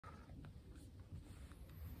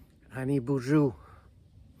Honey Boozhoo.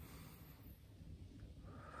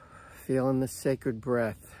 Feeling the sacred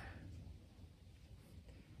breath.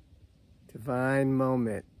 Divine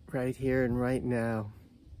moment right here and right now.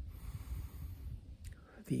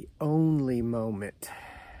 The only moment.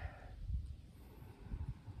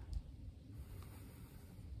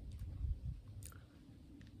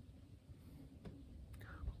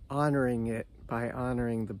 Honoring it by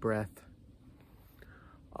honoring the breath.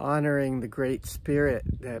 Honoring the great spirit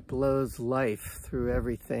that blows life through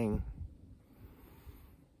everything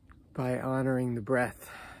by honoring the breath.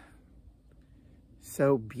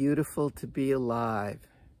 So beautiful to be alive.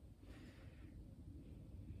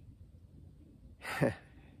 It's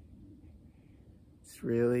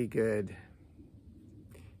really good.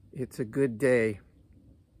 It's a good day.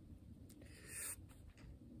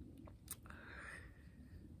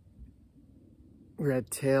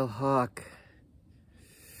 Red-tailed hawk.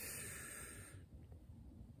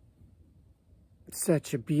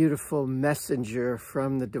 Such a beautiful messenger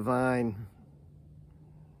from the divine.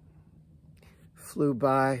 Flew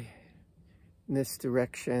by in this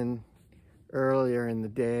direction earlier in the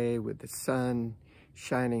day with the sun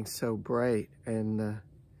shining so bright, and the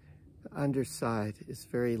underside is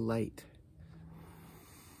very light.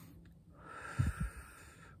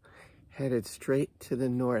 Headed straight to the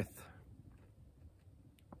north.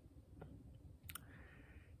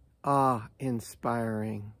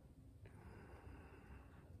 Awe-inspiring.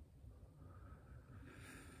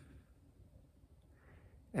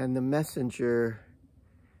 And the messenger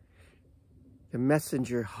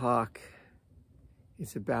hawk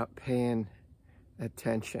is about paying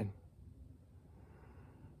attention.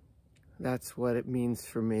 That's what it means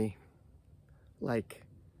for me. Like,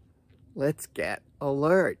 let's get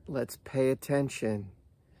alert. Let's pay attention.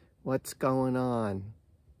 What's going on?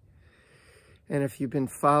 And if you've been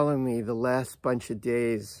following me the last bunch of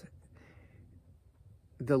days,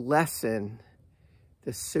 the lesson,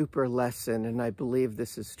 the super lesson, and I believe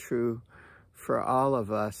this is true for all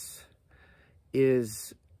of us,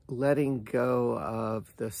 is letting go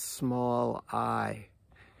of the small I,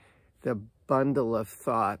 the bundle of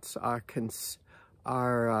thoughts, our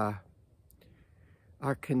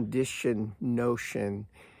conditioned notion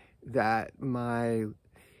that my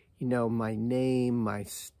name, my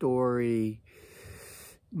story,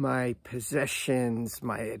 my possessions,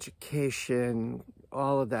 my education,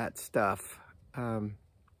 all of that stuff, me,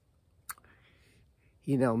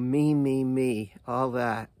 all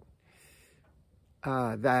that,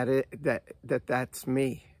 that's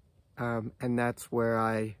me, and that's where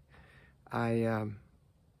I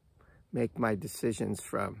make my decisions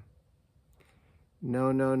from.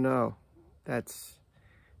 No, that's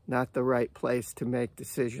not the right place to make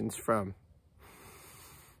decisions from.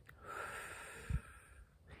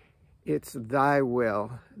 It's thy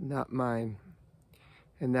will, not mine.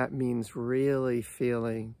 And that means really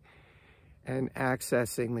feeling and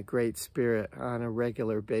accessing the Great Spirit on a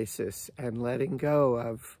regular basis and letting go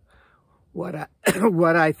of what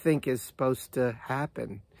I think is supposed to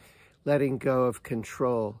happen. Letting go of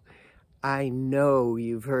control. I know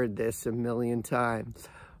you've heard this a million times,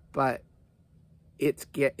 but it's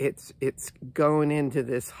going into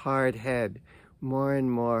this hard head more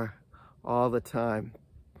and more all the time.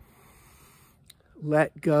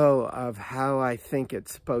 Let go of how I think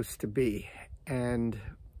it's supposed to be, and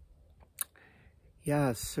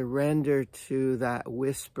yeah, surrender to that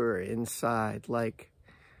whisper inside. Like,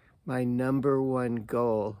 my number one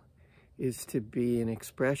goal is to be an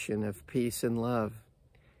expression of peace and love.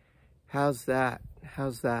 How's that?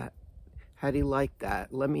 How's that? How do you like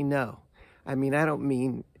that? Let me know. I mean, I don't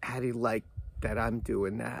mean how do you like that I'm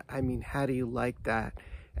doing that. I mean, how do you like that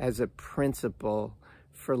as a principle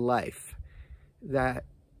for life? That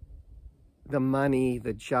the money,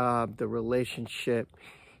 the job, the relationship,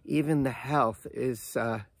 even the health is,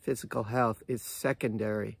 physical health is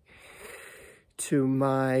secondary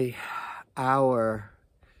to our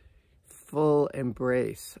full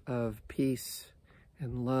embrace of peace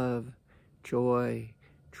and love, joy,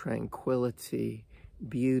 tranquility,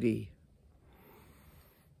 beauty.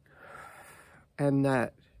 And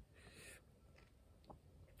that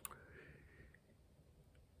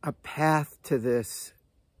a path to this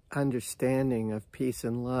understanding of peace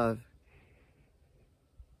and love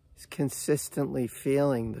is consistently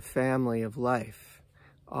feeling the family of life,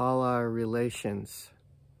 all our relations.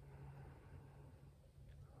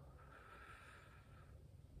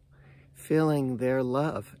 Feeling their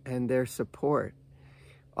love and their support.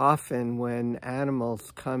 Often when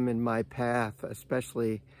animals come in my path,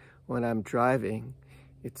 especially when I'm driving,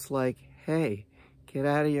 it's like, hey, get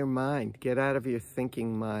out of your mind, get out of your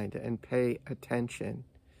thinking mind and pay attention.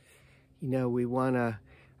 You know, we want to,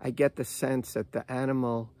 I get the sense that the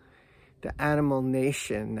animal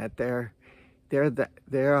nation, that they're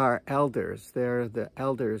our elders. They're the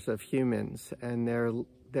elders of humans, and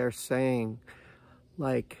they're saying,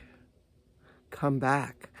 like, come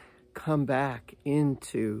back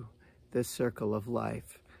into the circle of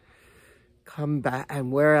life. Come back,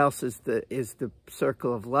 and where else is the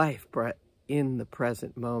circle of life but in the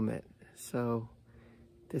present moment? So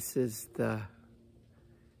this is the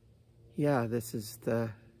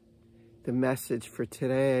message for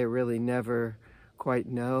today. I really never quite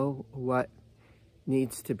know what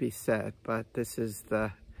needs to be said, but this is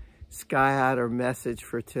the Sky Otter message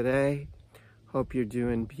for today. Hope you're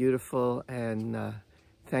doing beautiful, and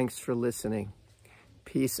thanks for listening.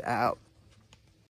 Peace out.